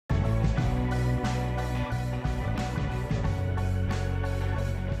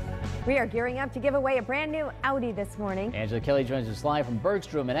We are gearing up to give away a brand new Audi this morning. Angela Kelly joins us live from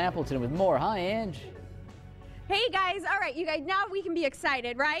Bergstrom in Appleton with more. Hi, Ange. Hey guys, all right, you guys, now we can be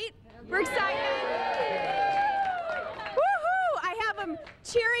excited, right? We're excited. Woohoo! I have them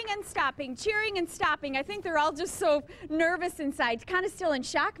cheering and stopping, cheering and stopping. I think they're all just so nervous inside, kind of still in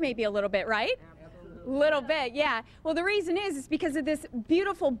shock maybe a little bit, right? Little bit, yeah. Well, the reason is because of this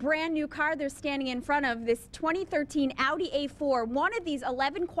beautiful brand new car they're standing in front of, this 2013 Audi A4. One of these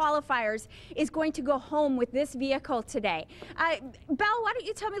 11 qualifiers is going to go home with this vehicle today. Belle, why don't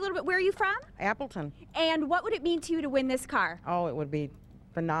you tell me a little bit, where are you from? Appleton. And what would it mean to you to win this car? Oh, it would be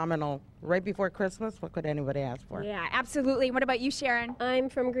phenomenal. Right before Christmas, what could anybody ask for? Yeah, absolutely. What about you, Sharon? I'm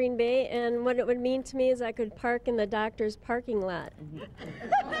from Green Bay, and what it would mean to me is I could park in the doctor's parking lot.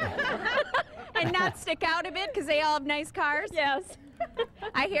 And not stick out a bit because they all have nice cars? Yes.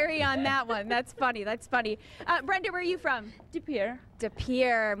 I hear you on that one. That's funny. That's funny. Brenda, where are you from? De Pere. De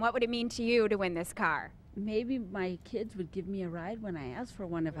Pere. And what would it mean to you to win this car? Maybe my kids would give me a ride when I ask for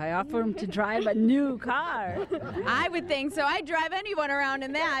one if I offer them to drive a new car. I would think so. I'd drive anyone around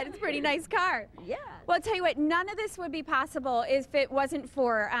in that. It's a pretty nice car. Yeah. Well, I'll tell you what, none of this would be possible if it wasn't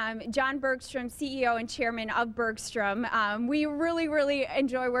for John Bergstrom, CEO and chairman of Bergstrom. We really, really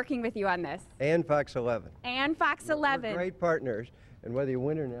enjoy working with you on this. And Fox 11. And Fox 11. We're great partners. And whether you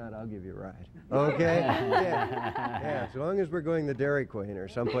win or not, I'll give you a ride. Okay? Yeah, as long as we're going to Dairy Queen or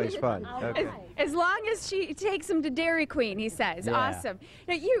someplace fun. Okay. As long as she takes him to Dairy Queen, he says. Yeah. Awesome.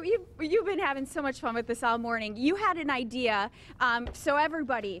 Now, you've been having so much fun with this all morning. You had an idea so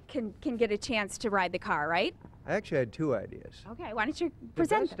everybody can get a chance to ride the car, right? I actually had two ideas. Okay, why don't you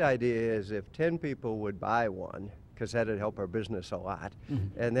present The best idea is if 10 people would buy one, because that'd help our business a lot,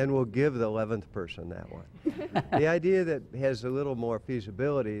 and then we'll give the 11th person that one. The idea that has a little more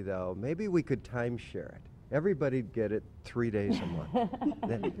feasibility, though, maybe we could timeshare it. Everybody'd get it 3 days a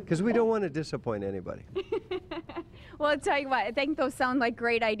month, because we don't want to disappoint anybody. Well, I'll tell you what, I think those sound like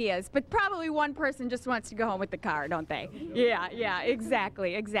great ideas, but probably one person just wants to go home with the car, don't they? Yeah,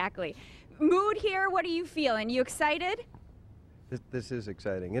 exactly. Mood here, what are you feeling? You excited? This is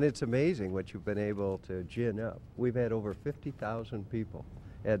exciting, and it's amazing what you've been able to gin up. We've had over 50,000 people,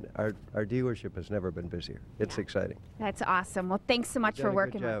 and our dealership has never been busier. It's exciting. That's awesome. Well, thanks so much for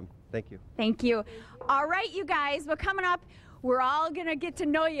working with us. Thank you. Thank you. All right, you guys, well, coming up, we're all going to get to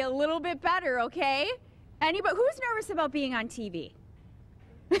know you a little bit better, okay? Anybody who's nervous about being on TV?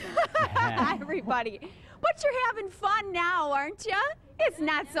 Everybody. But you're having fun now, aren't you? It's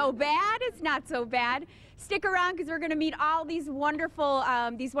not so bad. It's not so bad. Stick around because we're going to meet all these wonderful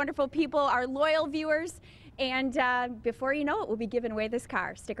people, our loyal viewers, and before you know it, we'll be giving away this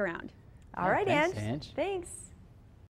car. Stick around. All right, Thanks, Ange. Ange. Thanks.